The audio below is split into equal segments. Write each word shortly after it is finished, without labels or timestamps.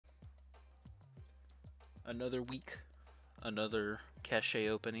Another week, another cache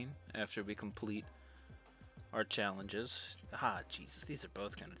opening after we complete our challenges. Ah, Jesus, these are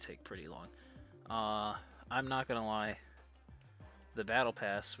both gonna take pretty long. Uh, I'm not gonna lie. The battle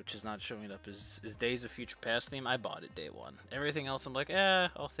pass, which is not showing up, is Days of Future Past theme. I bought it day one. Everything else, I'm like,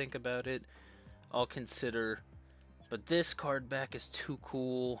 I'll think about it. I'll consider. But this card back is too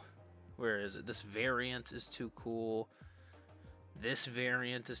cool. Where is it? This variant is too cool. This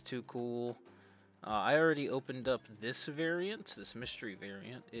variant is too cool. I already opened up this variant, this mystery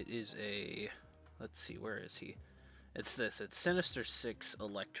variant. It is a, let's see, where is he? It's this. It's Sinister Six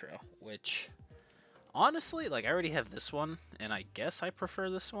Electro, which honestly, like I already have this one, and I guess I prefer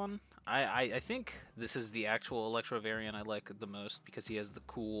this one. I think this is the actual Electro variant I like the most because he has the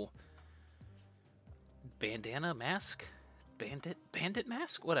cool bandana mask, bandit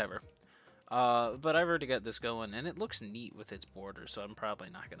mask, whatever. But I've already got this going, and it looks neat with its border, so I'm probably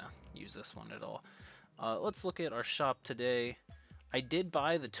not gonna use this one at all. Let's look at our shop today. I did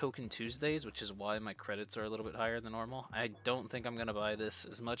buy the Token Tuesdays, which is why my credits are a little bit higher than normal. I don't think I'm gonna buy this.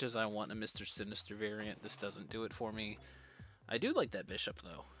 As much as I want a Mr. Sinister variant, this doesn't do it for me. I do like that Bishop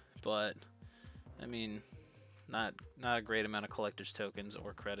though, but I mean, not a great amount of collector's tokens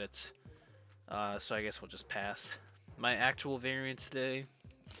or credits. So I guess we'll just pass. My actual variant today,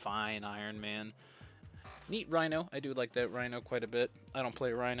 fine Iron Man. Neat Rhino. I do like that Rhino quite a bit. I don't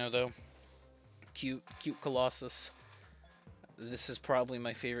play Rhino though. Cute Colossus. This is probably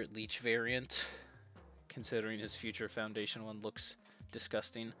my favorite Leech variant, considering his future Foundation one looks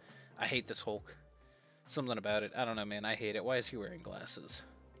disgusting. I hate this Hulk. Something about it. I don't know, man. I hate it. Why is he wearing glasses?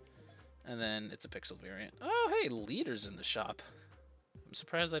 And then it's a Pixel variant. Oh, hey, Leader's in the shop. I'm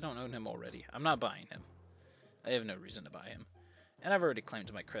surprised I don't own him already. I'm not buying him. I have no reason to buy him. And I've already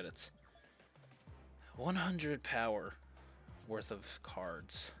claimed my credits. 100 power worth of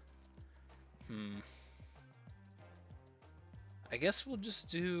cards. I guess we'll just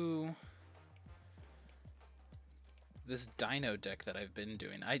do this Dino deck that I've been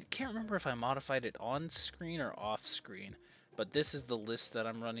doing. I can't remember if I modified it on screen or off screen, but this is the list that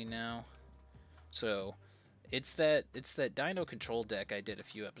I'm running now. So it's that Dino control deck I did a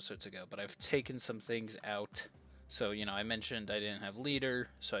few episodes ago, but I've taken some things out. So, you know, I mentioned I didn't have Leader,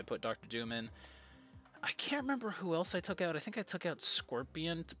 so I put Dr. Doom in. I can't remember who else I took out. I think I took out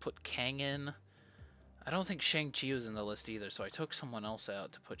Scorpion to put Kang in. I don't think Shang-Chi was in the list either, so I took someone else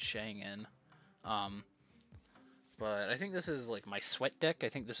out to put Shang in. But I think this is like my sweat deck. I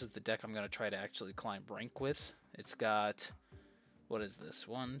think this is the deck I'm going to try to actually climb rank with. It's got, what is this?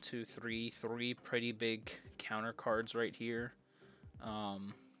 1, 2, 3, 3 pretty big counter cards right here.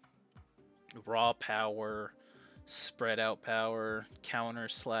 Raw power, spread out power, counter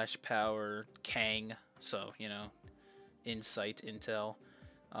slash power, Kang. So, you know, insight, intel.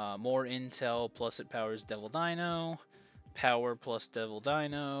 More intel plus it powers Devil Dino. Power plus Devil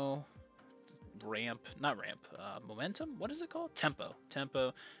Dino. Ramp, not ramp, momentum? What is it called? Tempo.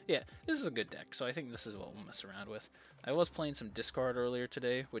 Yeah, this is a good deck, so I think this is what we'll mess around with. I was playing some discard earlier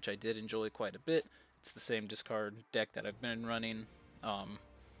today, which I did enjoy quite a bit. It's the same discard deck that I've been running. But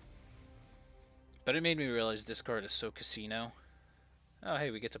it made me realize discard is so casino. Oh,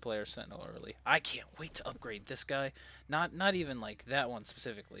 hey, we get to play our Sentinel early. I can't wait to upgrade this guy. Not even like that one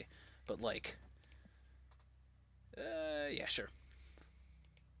specifically, but like, yeah, sure.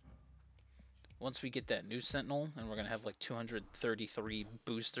 Once we get that new Sentinel, and we're gonna have like 233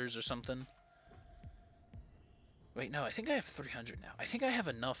 boosters or something. Wait, no, I think I have 300 now. I think I have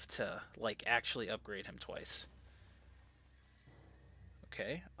enough to like actually upgrade him twice.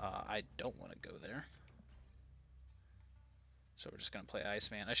 Okay, I don't want to go there. So we're just gonna play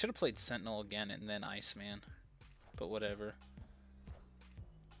Iceman. I should have played Sentinel again and then Iceman, but whatever.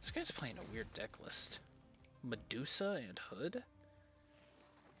 This guy's playing a weird deck list. Medusa and Hood?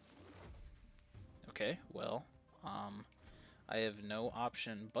 Okay, well, I have no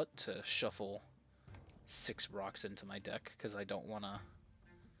option but to shuffle 6 rocks into my deck because I don't want to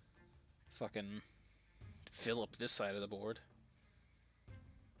fucking fill up this side of the board.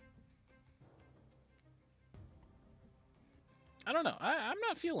 I don't know. I'm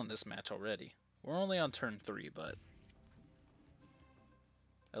not feeling this match already. We're only on turn 3, but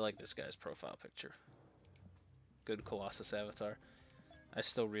I like this guy's profile picture. Good Colossus avatar. I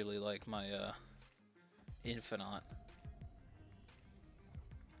still really like my Infinite.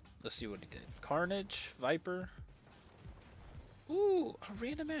 Let's see what he did. Carnage, Viper. Ooh, a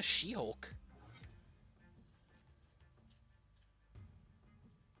random ass She-Hulk.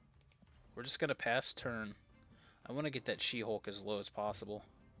 We're just gonna pass turn. I want to get that She-Hulk as low as possible.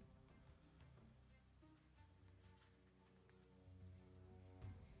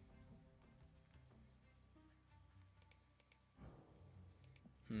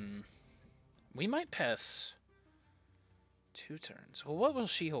 We might pass 2 turns. Well, what will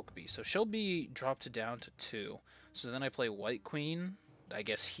She-Hulk be? So she'll be dropped down to 2. So then I play White Queen, I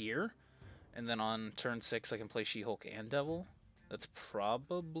guess here. And then on turn 6 I can play She-Hulk and Devil. That's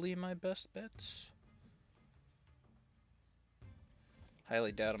probably my best bet.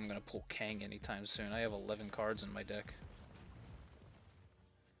 Highly doubt I'm going to pull Kang anytime soon. I have 11 cards in my deck.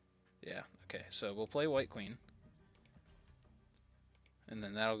 Yeah, okay. So we'll play White Queen. And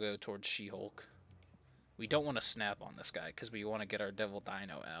then that'll go towards She-Hulk. We don't want to snap on this guy because we want to get our Devil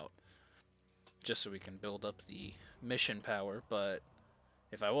Dino out. Just so we can build up the mission power. But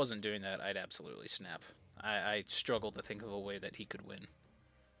if I wasn't doing that, I'd absolutely snap. I struggle to think of a way that he could win.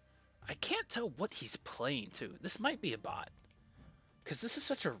 I can't tell what he's playing, too. This might be a bot. Because this is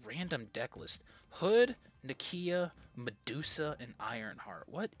such a random deck list. Hood, Nakia, Medusa, and Ironheart.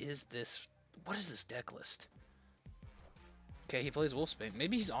 What is this? What is this deck list? Okay, he plays Wolfsbane.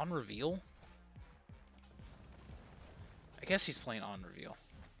 Maybe he's on reveal? I guess he's playing on reveal.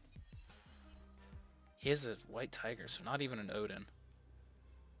 He has a White Tiger, so not even an Odin.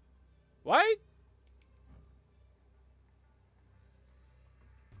 Why?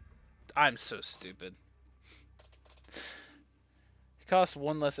 I'm so stupid. He costs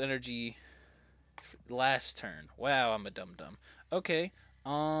 1 less energy last turn. Wow, I'm a dum-dum. Okay,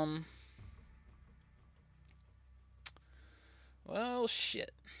 well,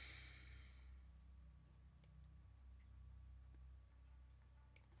 shit.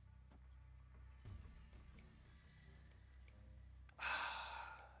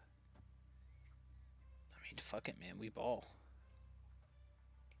 I mean, fuck it, man. We ball.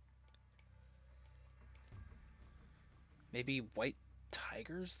 Maybe White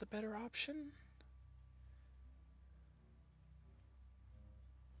Tiger's the better option?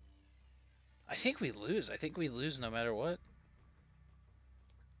 I think we lose. I think we lose no matter what.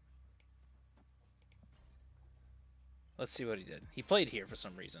 Let's see what he did. He played here for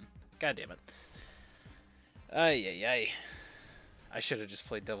some reason. God damn it. Ay, ay, ay. I should have just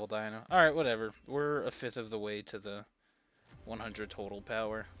played Devil Dino. Alright, whatever. We're a fifth of the way to the 100 total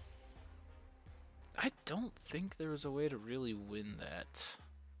power. I don't think there was a way to really win that.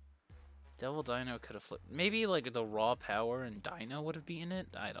 Devil Dino could have flipped. Maybe like the raw power and Dino would have beaten it?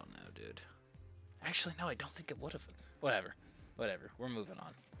 I don't know, dude. Actually, no, I don't think it would have. Whatever. Whatever. We're moving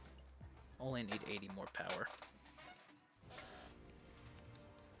on. Only need 80 more power.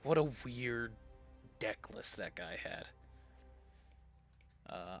 What a weird deck list that guy had.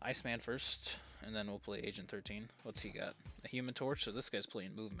 Iceman first, and then we'll play Agent 13. What's he got? A Human Torch, so this guy's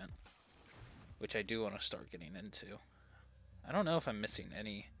playing movement. Which I do want to start getting into. I don't know if I'm missing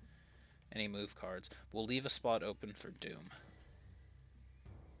any move cards. We'll leave a spot open for Doom.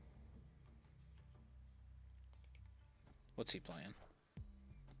 What's he playing?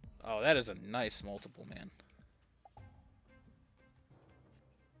 Oh, that is a nice multiple, man.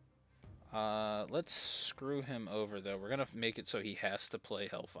 Let's screw him over, though. We're gonna make it so he has to play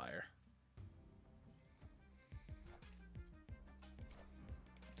Hellfire.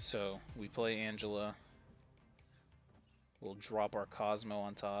 So, we play Angela. We'll drop our Cosmo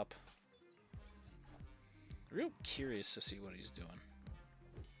on top. Real curious to see what he's doing.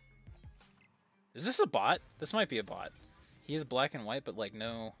 Is this a bot? This might be a bot. He is black and white, but like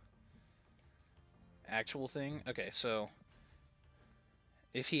no actual thing. Okay, so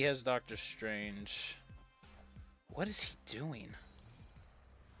if he has Doctor Strange, what is he doing?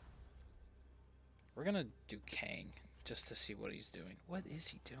 We're gonna do Kang just to see what he's doing. What is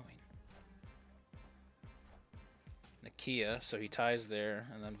he doing? Nakia, so he ties there,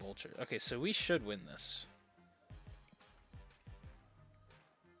 and then Vulture. Okay, so we should win this.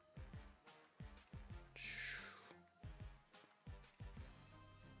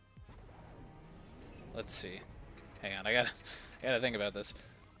 Let's see. Hang on, I gotta think about this.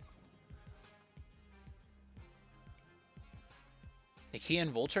 Nakia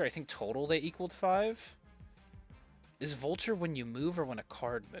and Vulture, I think total they equaled 5. Is Vulture when you move or when a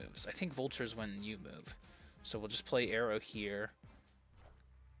card moves? I think Vulture's when you move. So we'll just play Arrow here.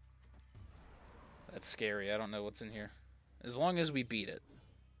 That's scary. I don't know what's in here. As long as we beat it.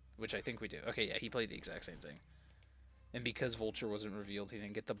 Which I think we do. Okay, yeah, he played the exact same thing. And because Vulture wasn't revealed, he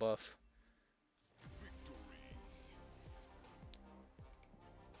didn't get the buff.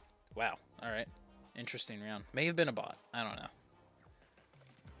 Wow. Alright. Interesting round. May have been a bot. I don't know.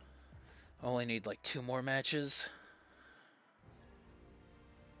 Only need like 2 more matches.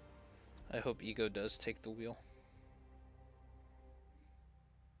 I hope Ego does take the wheel.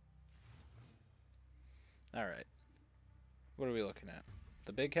 Alright. What are we looking at?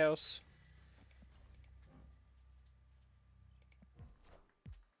 The big house?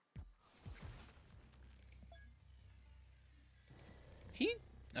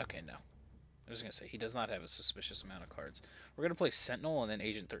 Okay, no. I was going to say, he does not have a suspicious amount of cards. We're going to play Sentinel and then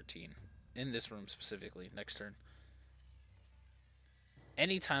Agent 13. In this room specifically, next turn.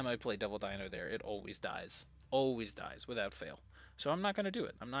 Anytime I play Devil Dino there, it always dies. Always dies, without fail. So I'm not going to do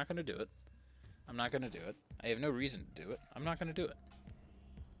it. I'm not going to do it. I'm not going to do it. I have no reason to do it. I'm not going to do it.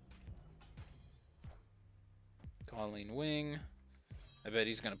 Colleen Wing. I bet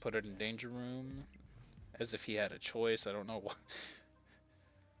he's going to put it in Danger Room. As if he had a choice. I don't know what.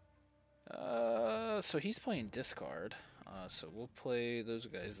 So he's playing discard. So we'll play those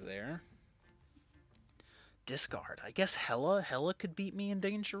guys there. Discard. I guess Hela could beat me in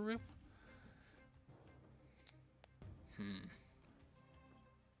Danger Room.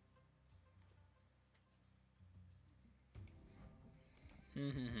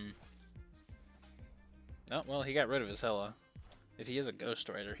 Oh, well, he got rid of his Hela. If he is a Ghost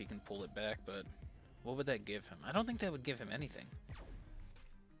Rider, he can pull it back, but what would that give him? I don't think that would give him anything.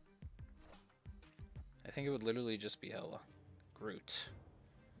 I think it would literally just be Hela. Groot.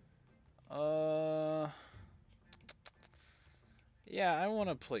 Yeah, I want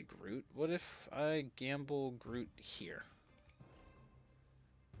to play Groot. What if I gamble Groot here?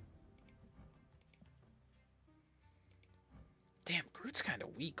 Damn, Groot's kind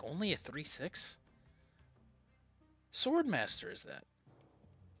of weak. Only a 3/6? Swordmaster is that.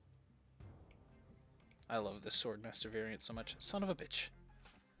 I love this Swordmaster variant so much. Son of a bitch.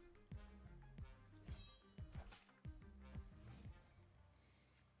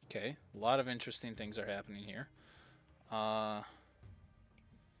 Okay, a lot of interesting things are happening here. Alright,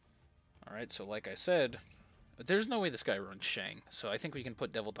 so like I said, there's no way this guy runs Shang, so I think we can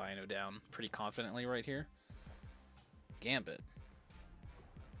put Devil Dino down pretty confidently right here. Gambit.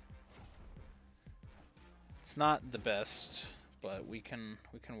 It's not the best, but we can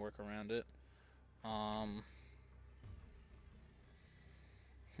work around it. I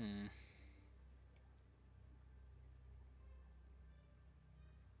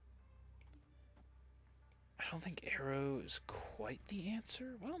don't think Arrow is quite the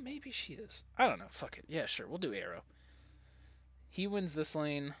answer. Well, maybe she is. I don't know. Fuck it. Yeah, sure. We'll do Arrow. He wins this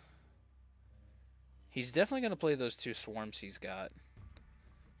lane. He's definitely going to play those two swarms he's got.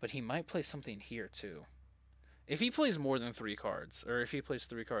 But he might play something here, too. If he plays more than 3 cards, or if he plays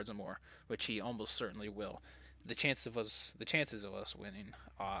 3 cards or more, which he almost certainly will, the chances of us winning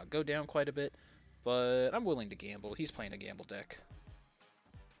go down quite a bit. But I'm willing to gamble. He's playing a gamble deck.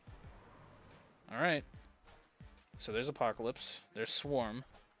 Alright. So there's Apocalypse. There's Swarm.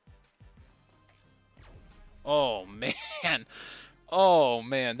 Oh, man. Oh,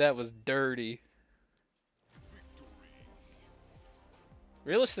 man. That was dirty.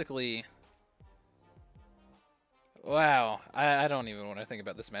 Realistically... Wow. I don't even want to think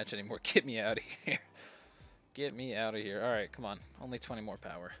about this match anymore. Get me out of here. Get me out of here. Alright, come on. Only 20 more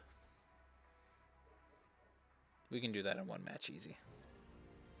power. We can do that in one match easy.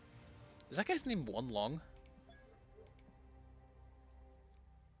 Is that guy's name One Long?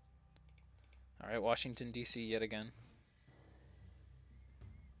 Alright, Washington, D.C. yet again.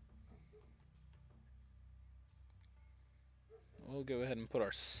 We'll go ahead and put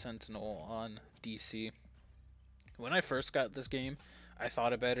our Sentinel on D.C. When I first got this game, I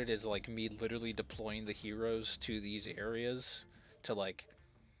thought about it as like me literally deploying the heroes to these areas to like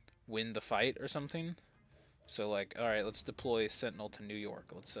win the fight or something. So like, all right, let's deploy Sentinel to New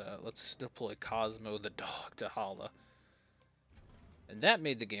York. Let's deploy Cosmo the dog to Hala. And that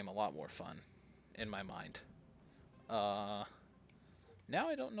made the game a lot more fun in my mind. Now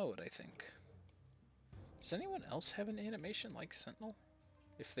I don't know what I think. Does anyone else have an animation like Sentinel?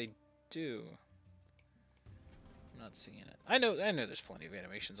 If they do, I'm not seeing it. I know there's plenty of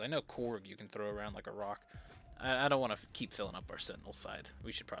animations. I know Korg you can throw around like a rock. I don't want to keep filling up our Sentinel side.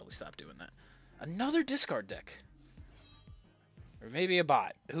 We should probably stop doing that. Another discard deck. Or maybe a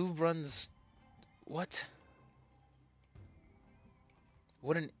bot. Who runs... What?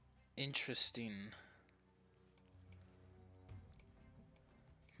 What an interesting...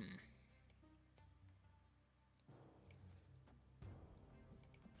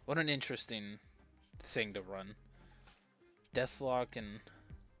 What an interesting thing to run. Deathlock and...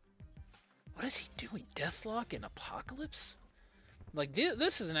 What is he doing? Deathlock and Apocalypse? Like,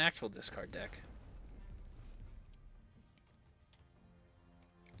 this is an actual discard deck.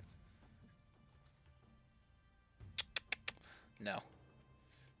 No.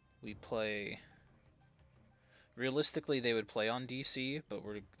 We play... Realistically, they would play on DC, but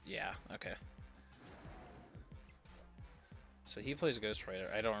we're... Yeah, okay. So he plays Ghost Rider.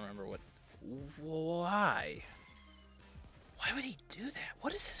 I don't remember what... Why? Why would he do that?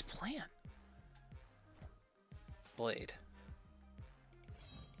 What is his plan? Blade.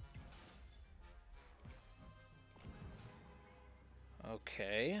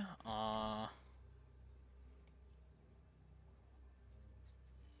 Okay.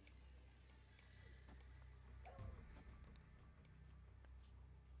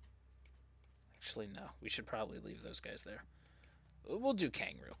 Actually, no. We should probably leave those guys there. We'll do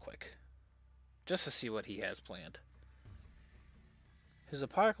Kang real quick. Just to see what he has planned. His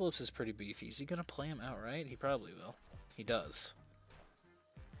Apocalypse is pretty beefy. Is he going to play him outright? He probably will. He does.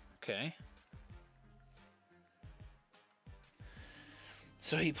 Okay.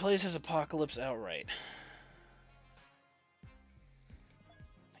 So he plays his Apocalypse outright.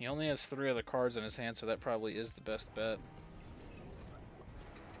 He only has 3 other cards in his hand, so that probably is the best bet.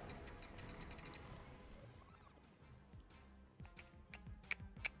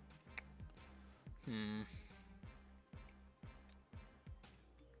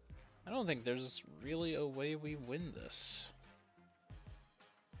 I don't think there's really a way we win this.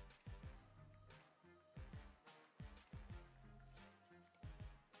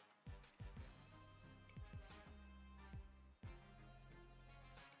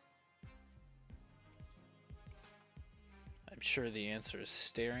 I'm sure the answer is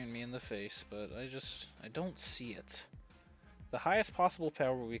staring me in the face, but I don't see it. The highest possible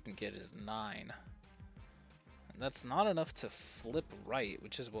power we can get is 9. And that's not enough to flip right,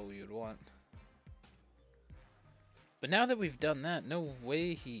 which is what we would want. But now that we've done that, no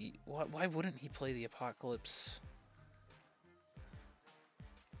way he... Why wouldn't he play the Apocalypse?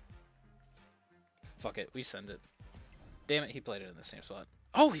 Fuck it, we send it. Damn it, he played it in the same slot.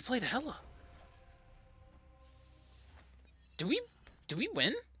 Oh, he played Hela! Do we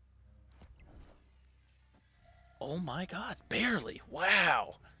win? Oh my god, barely.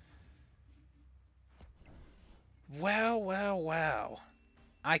 Wow. Wow, wow, wow.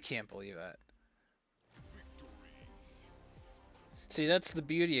 I can't believe that. See, that's the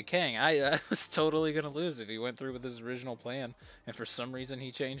beauty of Kang. I was totally going to lose if he went through with his original plan, and for some reason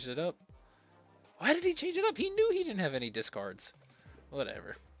he changed it up. Why did he change it up? He knew he didn't have any discards.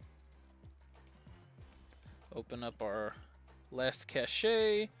 Whatever. Open up our last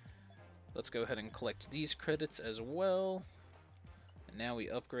cachet. Let's go ahead and collect these credits as well. And now we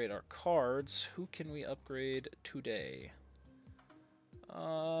upgrade our cards. Who can we upgrade today?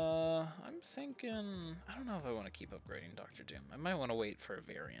 I'm thinking... I don't know if I want to keep upgrading Dr. Doom. I might want to wait for a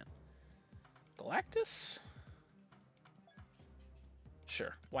variant. Galactus?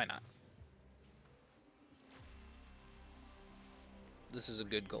 Sure, why not? This is a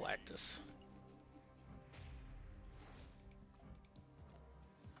good Galactus.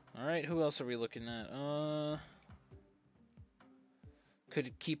 Alright, who else are we looking at?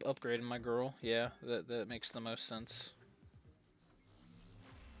 Could keep upgrading my girl. Yeah, that makes the most sense.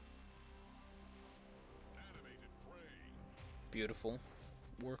 Beautiful.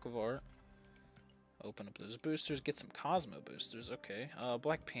 Work of art. Open up those boosters. Get some Cosmo boosters. Okay.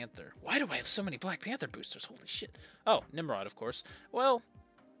 Black Panther. Why do I have so many Black Panther boosters? Holy shit. Oh, Nimrod, of course. Well,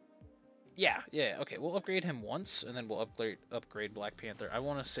 yeah. Okay, we'll upgrade him once, and then we'll upgrade Black Panther. I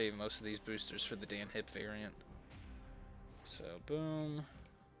want to save most of these boosters for the Dan Hip variant. So, boom.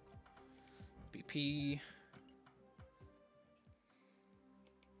 BP.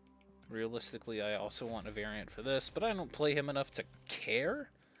 Realistically, I also want a variant for this, but I don't play him enough to care.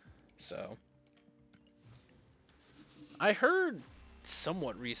 So, I heard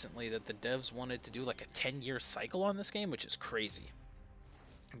somewhat recently that the devs wanted to do like a 10-year cycle on this game, which is crazy.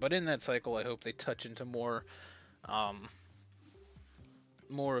 But in that cycle, I hope they touch into more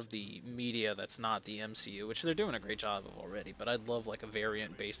of the media that's not the MCU, which they're doing a great job of already. But I'd love like a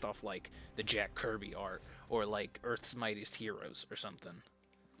variant based off like the Jack Kirby art, or like Earth's Mightiest Heroes or something.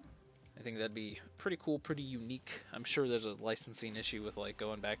 I think that'd be pretty cool, pretty unique. I'm sure there's a licensing issue with like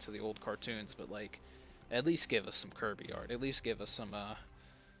going back to the old cartoons, but like at least give us some Kirby art. At least give us some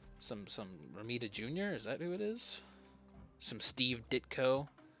Ramita Jr. Is that who it is? Some Steve Ditko.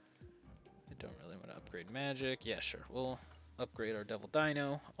 I don't really want to upgrade magic. Yeah, sure. We'll upgrade our Devil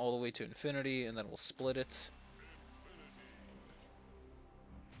Dino all the way to infinity, and then we'll split it.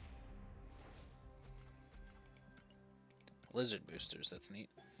 Lizard boosters, that's neat.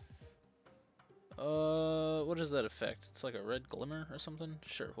 What is that effect? It's like a red glimmer or something?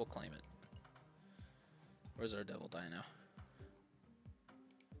 Sure, we'll claim it. Where's our Devil Dino?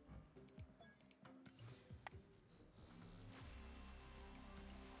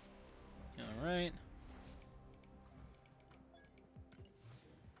 Alright.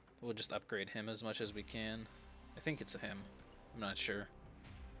 We'll just upgrade him as much as we can. I think it's a him. I'm not sure.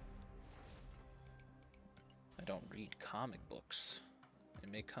 I don't read comic books.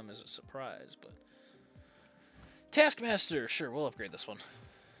 It may come as a surprise, but... Taskmaster! Sure, we'll upgrade this one.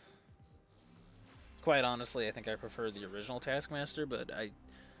 Quite honestly, I think I prefer the original Taskmaster, but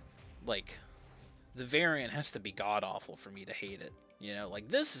like, the variant has to be god-awful for me to hate it. You know, like,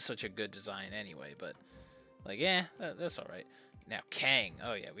 this is such a good design anyway, but, like, yeah, that's alright. Now, Kang.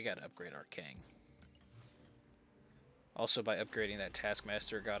 Oh, yeah, we gotta upgrade our Kang. Also, by upgrading that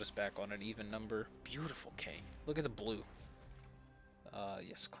Taskmaster, got us back on an even number. Beautiful Kang. Look at the blue.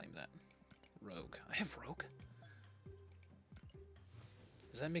 Yes, claim that. Rogue. I have Rogue?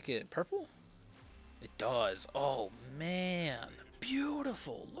 Does that make it purple? It does. Oh, man.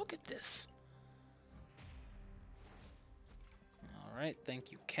 Beautiful. Look at this. Alright,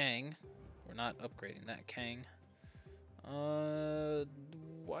 thank you, Kang. We're not upgrading that Kang.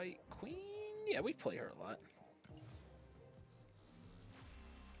 White Queen? Yeah, we play her a lot.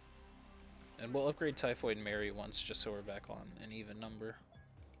 And we'll upgrade Typhoid Mary once, just so we're back on an even number.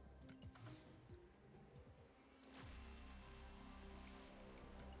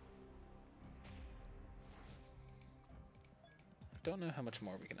 Don't know how much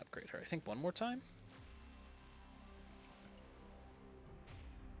more we can upgrade her. I think one more time?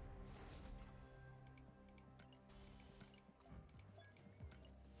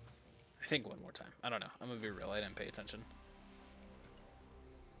 I think one more time. I don't know. I'm gonna be real. I didn't pay attention.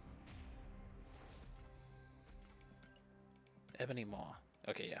 Ebony Maw.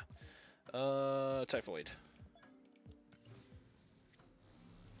 Okay, yeah. Typhoid.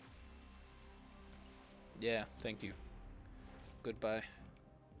 Yeah, thank you. Goodbye.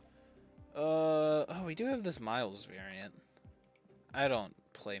 Oh, we do have this Miles variant. I don't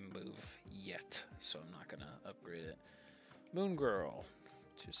play Move yet, so I'm not gonna upgrade it. Moon Girl.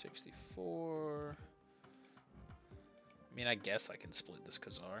 264. I mean, I guess I can split this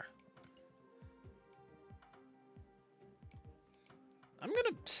Khazar. I'm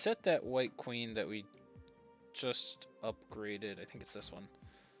gonna set that White Queen that we just upgraded. I think it's this one.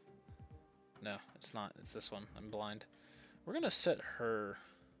 No, it's not. It's this one. I'm blind. We're gonna set her.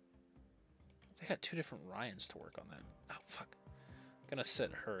 They got two different Ryans to work on that. Oh, fuck. I'm gonna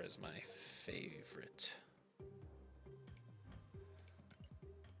set her as my favorite.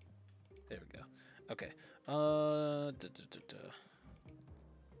 There we go. Okay.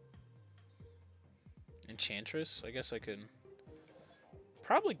 Enchantress? I guess I could...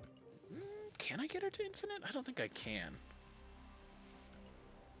 Probably... Can I get her to infinite? I don't think I can.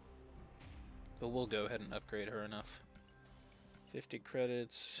 But we'll go ahead and upgrade her enough. 50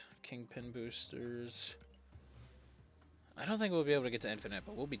 credits, Kingpin boosters. I don't think we'll be able to get to infinite,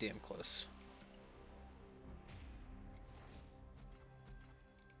 but we'll be damn close.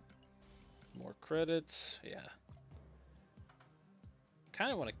 More credits, yeah.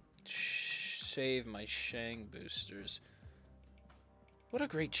 Kind of want to save my Shang boosters. What a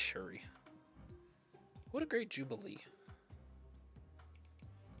great Shuri. What a great Jubilee.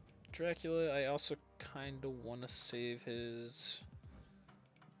 Dracula, I also kind of want to save his...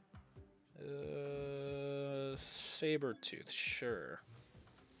 Sabretooth, sure.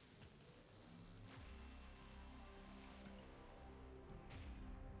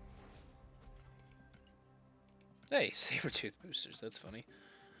 Hey, Sabretooth boosters, that's funny.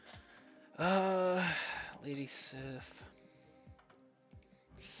 Lady Sif.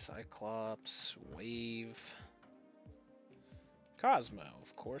 Cyclops, Wave. Cosmo,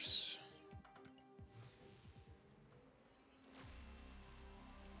 of course.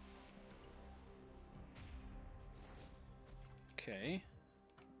 Okay.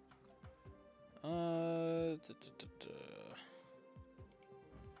 I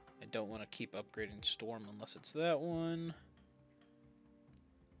don't want to keep upgrading Storm unless it's that one.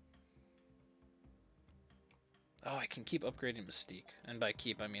 Oh, I can keep upgrading Mystique. And by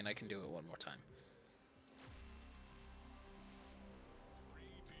keep, I mean I can do it one more time.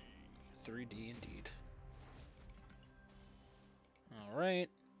 3D indeed. Alright.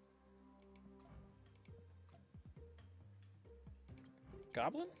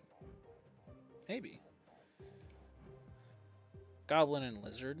 Goblin? Maybe. Goblin and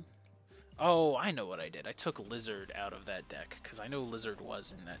Lizard. Oh, I know what I did. I took Lizard out of that deck, because I know Lizard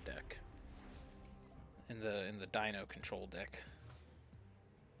was in that deck. In the Dino control deck.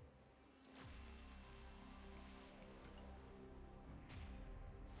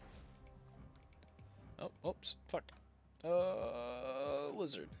 Oh, oops, fuck.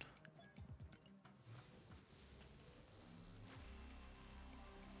 Lizard.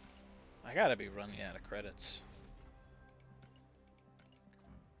 I gotta be running out of credits.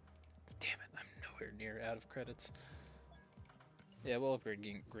 Damn it, I'm nowhere near out of credits. Yeah, we'll upgrade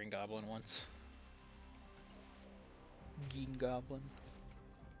Green Goblin once. Green Goblin.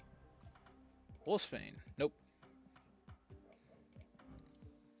 Wolfsbane. Nope.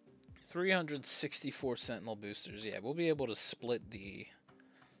 364 Sentinel boosters. Yeah, we'll be able to split the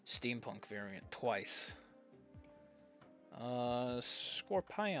Steampunk variant twice.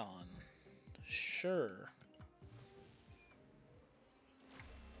 Scorpion. Sure.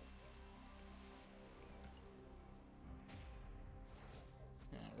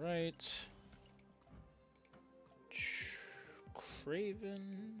 Alright.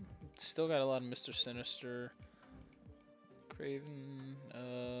 Craven. Still got a lot of Mr. Sinister. Craven.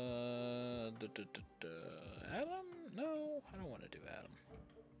 Adam? No, I don't want to do Adam.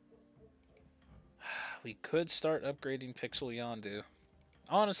 We could start upgrading Pixel Yondu.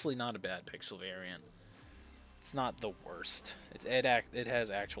 Honestly, not a bad Pixel variant. It's not the worst. It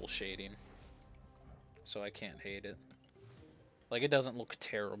has actual shading, so I can't hate it. Like, it doesn't look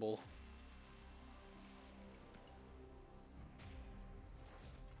terrible.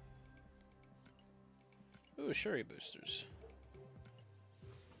 Ooh, Shuri boosters.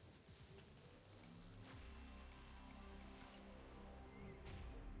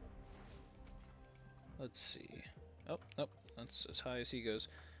 Let's see. Oh, nope. That's as high as he goes.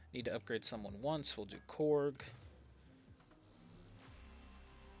 Need to upgrade someone once. We'll do Korg.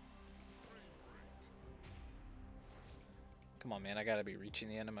 Come on, man. I gotta be reaching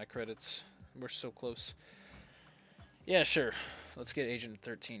the end of my credits. We're so close. Yeah, sure. Let's get Agent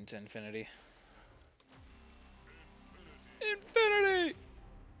 13 to Infinity. Infinity!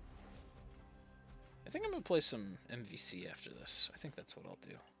 I think I'm gonna play some MVC after this. I think that's what I'll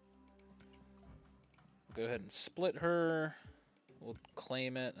do. Go ahead and split her. We'll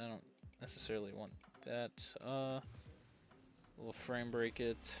claim it. I don't necessarily want that. We'll frame break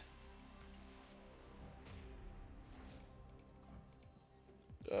it.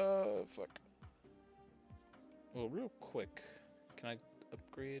 Fuck. Well, real quick, can I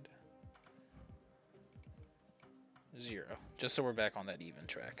upgrade? 0. Just so we're back on that even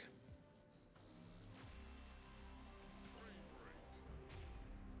track.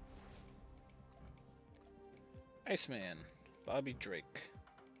 Iceman. Bobby Drake.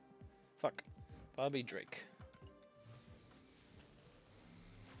 Fuck. Bobby Drake.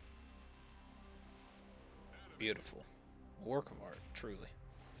 Beautiful. A work of art, truly.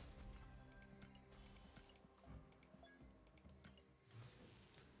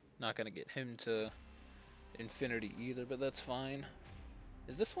 Not gonna get him to Infinity either, but that's fine.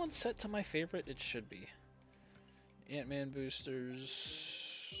 Is this one set to my favorite? It should be. Ant-Man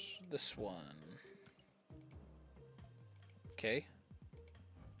boosters. This one. Okay.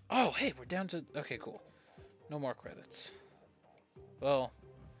 Oh, hey, we're down to... Okay, cool. No more credits. Well,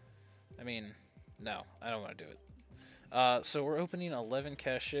 I mean, no, I don't want to do it. So we're opening 11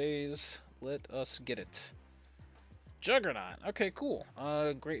 caches. Let us get it. Juggernaut. Okay, cool.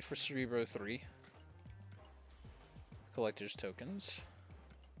 Great for Cerebro 3. Collector's tokens.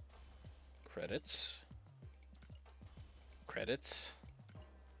 Credits. Credits.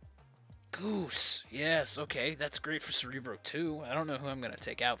 Goose. Yes, okay. That's great for Cerebro 2. I don't know who I'm going to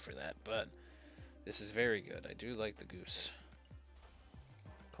take out for that, but this is very good. I do like the Goose.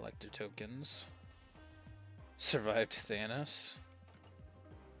 Collector tokens. Survived Thanos.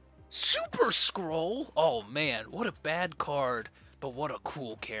 Super Scroll? Oh, man. What a bad card, but what a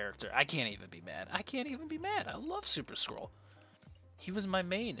cool character. I can't even be mad. I can't even be mad. I love Super Scroll. He was my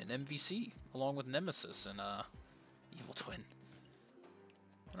main in MVC, along with Nemesis and Evil Twin.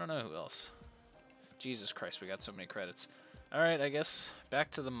 I don't know who else. Jesus Christ, we got so many credits. Alright, I guess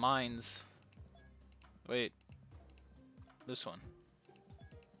back to the mines. Wait. This one.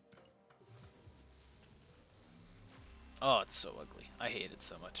 Oh, it's so ugly. I hate it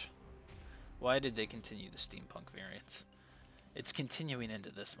so much. Why did they continue the steampunk variants? It's continuing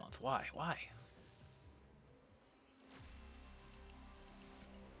into this month. Why? Why?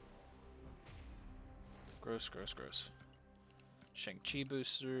 Gross, gross, gross. Shang-Chi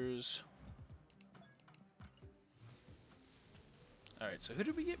boosters. Alright, so who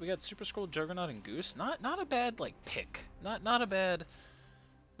did we get? We got Super Scroll, Juggernaut, and Goose. Not a bad, like, pick. Not a bad...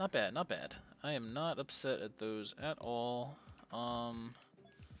 Not bad, not bad. I am not upset at those at all. I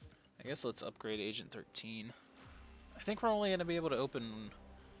guess let's upgrade Agent 13. I think we're only going to be able to open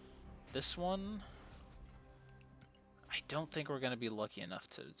this one. I don't think we're going to be lucky enough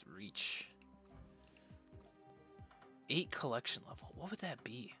to reach 8 collection level. What would that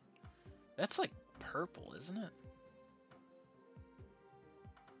be? That's like purple, isn't it?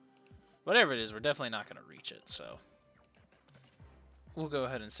 Whatever it is, we're definitely not going to reach it, so we'll go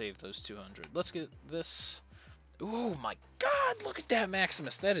ahead and save those 200. Let's get this. Oh my god, look at that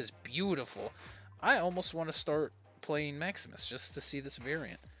Maximus. That is beautiful. I almost want to start playing Maximus just to see this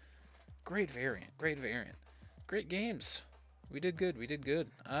variant. Great variant, great variant. Great games. We did good. We did good.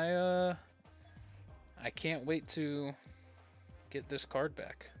 I can't wait to get this card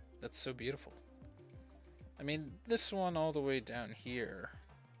back. That's so beautiful. I mean, this one all the way down here.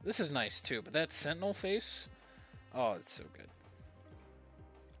 This is nice too, but that Sentinel face, oh, it's so good.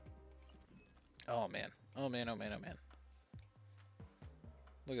 Oh man. Oh man, oh man, oh man.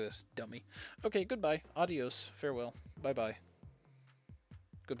 Look at this dummy. Okay, goodbye. Adios. Farewell. Bye-bye.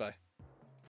 Goodbye.